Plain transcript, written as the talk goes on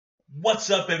What's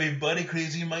up, everybody?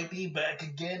 Crazy Mighty back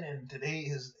again, and today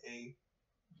is a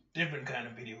different kind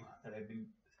of video that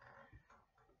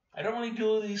I don't really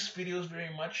do these videos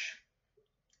very much,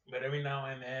 but every now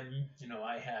and then,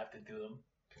 I have to do them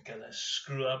because I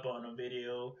screw up on a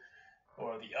video,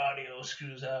 or the audio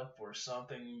screws up, or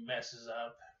something messes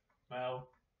up. Well,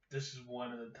 this is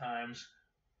one of the times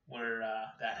where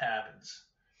that happens.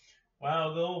 A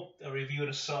while ago, I reviewed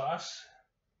a sauce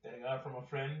that I got from a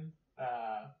friend.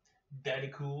 Daddy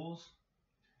Cools,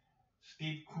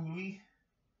 Steve Cooley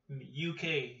in the UK.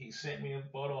 He sent me a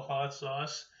bottle of hot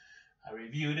sauce. I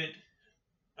reviewed it,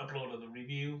 uploaded the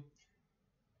review,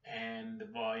 and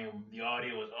the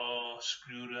audio was all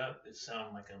screwed up. It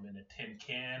sounded like I'm in a tin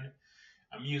can.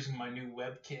 I'm using my new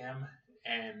webcam,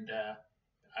 and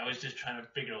I was just trying to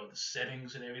figure out the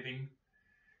settings and everything.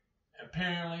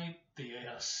 Apparently, the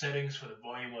settings for the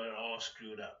volume were all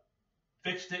screwed up.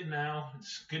 Fixed it now.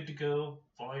 It's good to go.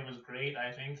 Volume is great,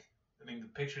 I think. I think the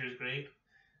picture is great.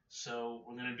 So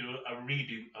we're going to do a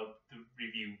redo of the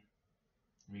review.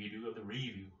 Redo of the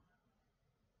review.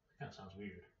 Kind of sounds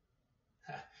weird.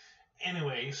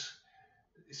 Anyways,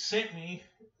 it sent me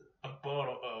a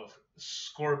bottle of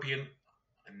Scorpion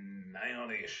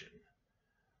Annihilation.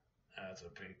 That's a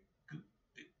pretty good.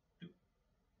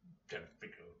 Gotta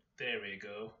figure out. There we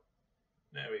go.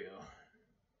 There we go.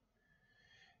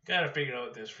 Gotta figure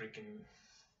out this freaking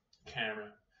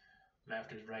camera.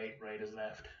 Left is right, right is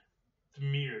left. It's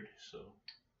mirrored, so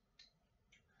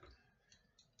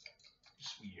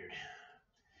it's weird.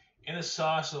 In the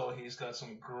sauce, though, he's got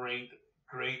some great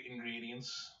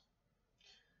ingredients.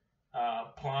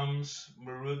 Plums,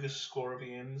 Maruga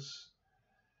scorpions.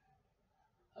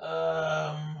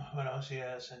 What else he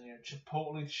has in here?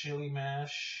 Chipotle chili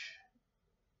mash.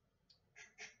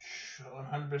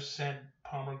 100%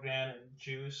 pomegranate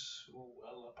juice. Ooh,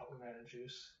 I love pomegranate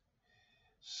juice.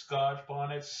 Scotch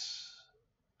bonnets.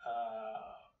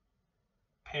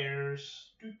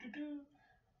 Pears.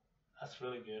 That's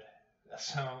really good.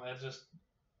 That just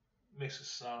makes it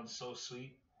sound so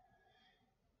sweet.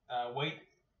 White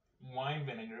wine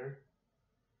vinegar.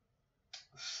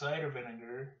 Cider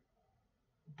vinegar.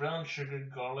 Brown sugar,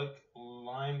 garlic,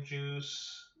 lime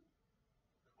juice.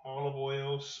 Olive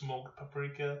oil, smoked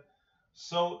paprika.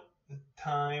 Salt,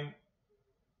 thyme,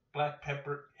 black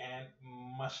pepper, and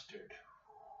mustard.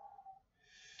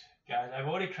 Guys, I've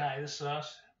already tried this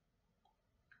sauce,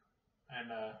 and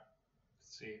let's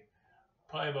see,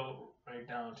 probably about right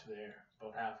down to there,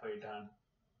 about halfway done.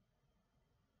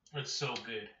 It's so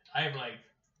good. I have like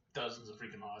dozens of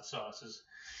freaking hot sauces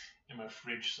in my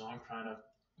fridge, so I'm trying to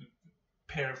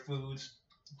pair foods,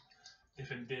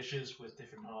 different dishes with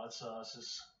different hot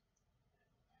sauces.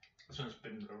 This one's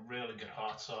been a really good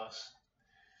hot sauce.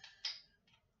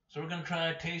 So we're going to try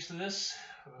a taste of this.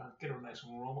 Get a nice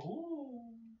aroma. Ooh.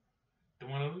 Don't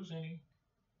want to lose any.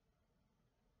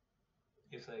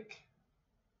 It's like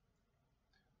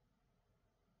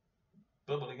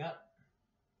bubbling up.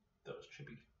 That was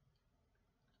trippy.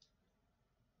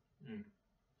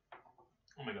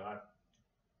 Oh my god.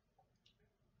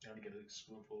 Gotta get a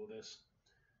spoonful of this.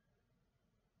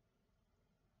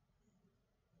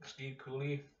 Steve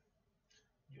Cooley.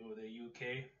 You're the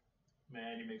UK.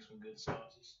 Man, you make some good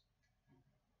sauces.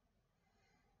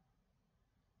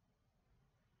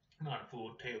 Not a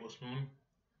full tablespoon.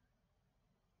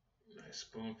 Nice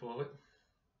spoonful of it.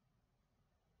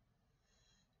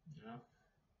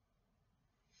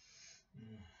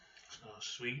 Smells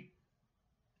sweet.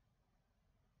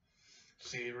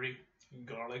 Savory.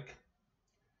 Garlic.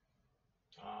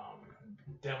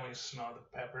 Definitely smell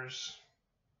the peppers.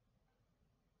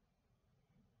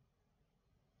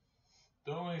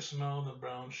 Don't really smell the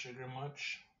brown sugar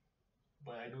much,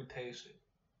 but I do taste it.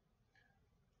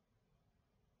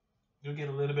 You get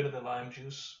a little bit of the lime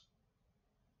juice.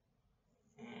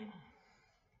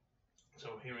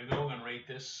 So here we go. I'm gonna rate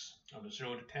this on a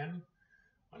 0 to 10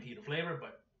 on heat and flavor,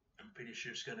 but I'm pretty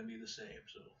sure it's gonna be the same.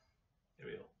 So here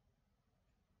we go.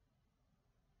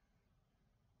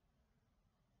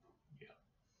 Yeah.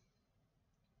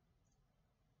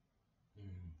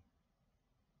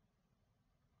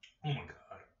 Oh my god.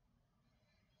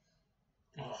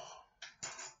 Oh.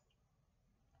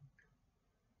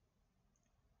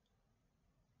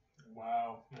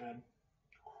 Wow, man.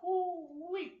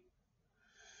 Whoo-wee.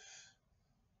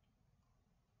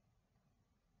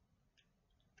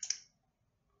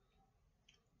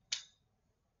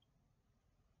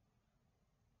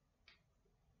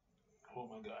 Oh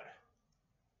my god.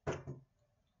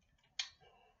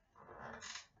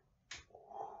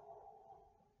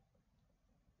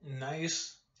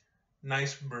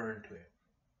 Nice burn to it.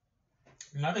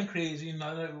 Nothing crazy,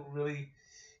 nothing really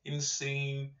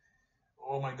insane,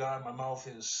 oh my god, my mouth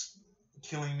is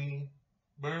killing me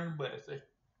burn, but it's like,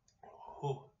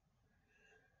 oh,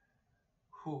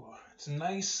 oh, it's a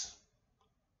nice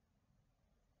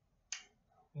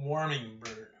warming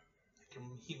burn. Your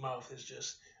heat mouth is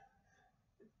just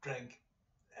drank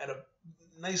at a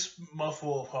nice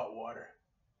mouthful of hot water,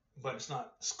 but it's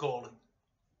not scalding.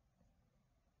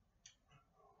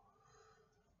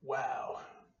 Wow,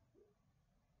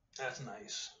 that's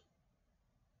nice.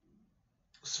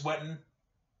 Sweating,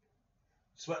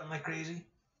 sweating like crazy,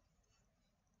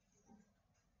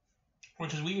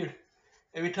 which is weird.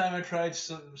 Every time I tried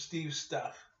Steve's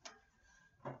stuff,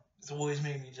 it's always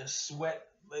made me just sweat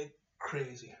like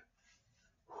crazy.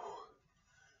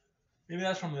 Maybe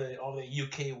that's from all the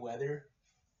UK weather,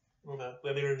 or the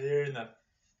weather there in the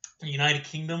United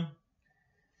Kingdom,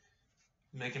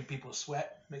 making people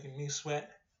sweat, making me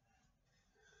sweat.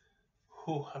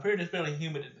 Oh, I've heard it's fairly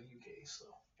humid in the UK, so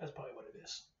that's probably what it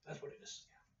is. That's what it is.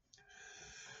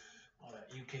 Yeah. All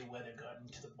that UK weather got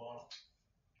into the bottle.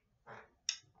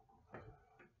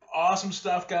 Awesome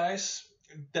stuff, guys.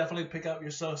 Definitely pick up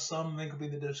yourself some. Link will be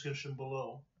in the description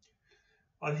below.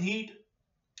 On heat,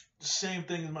 same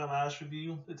thing as my last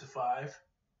review. It's a 5.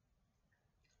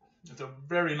 It's a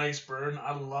very nice burn.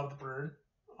 I love the burn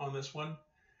on this one.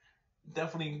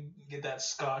 Definitely get that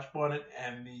Scotch bonnet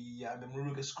and the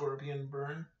Maruga Scorpion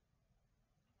burn.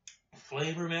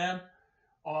 Flavor, man.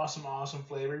 Awesome, awesome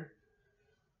flavor.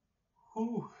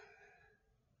 Whew.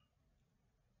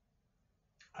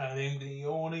 I think the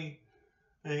only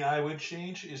thing I would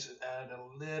change is add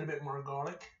a little bit more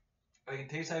garlic. I can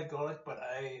taste that garlic, but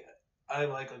I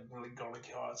like a really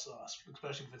garlicky hot sauce,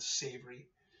 especially if it's savory,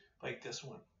 like this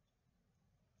one.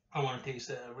 I want to taste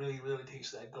that, really, really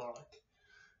taste that garlic.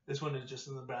 This one is just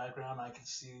in the background. I can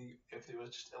see if there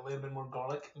was just a little bit more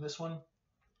garlic in this one,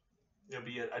 it'll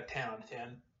be a 10 out of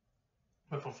 10.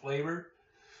 But for flavor,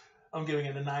 I'm giving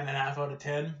it a 9.5 out of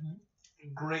 10.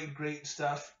 Great, great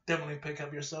stuff. Definitely pick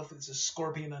up yourself. It's a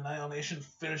Scorpion Annihilation.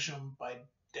 Finish them by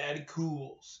Daddy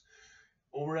Cool's.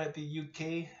 Over at the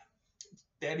UK,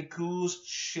 Daddy Cool's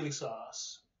chili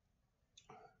sauce.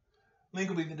 Link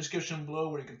will be in the description below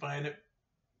where you can find it.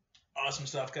 Awesome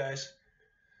stuff, guys.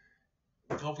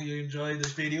 Hopefully you enjoyed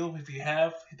this video. If you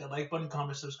have, hit the like button,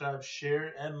 comment, subscribe,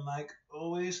 share, and like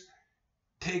always,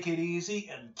 take it easy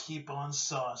and keep on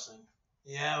saucing.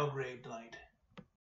 Yeah, have a great night.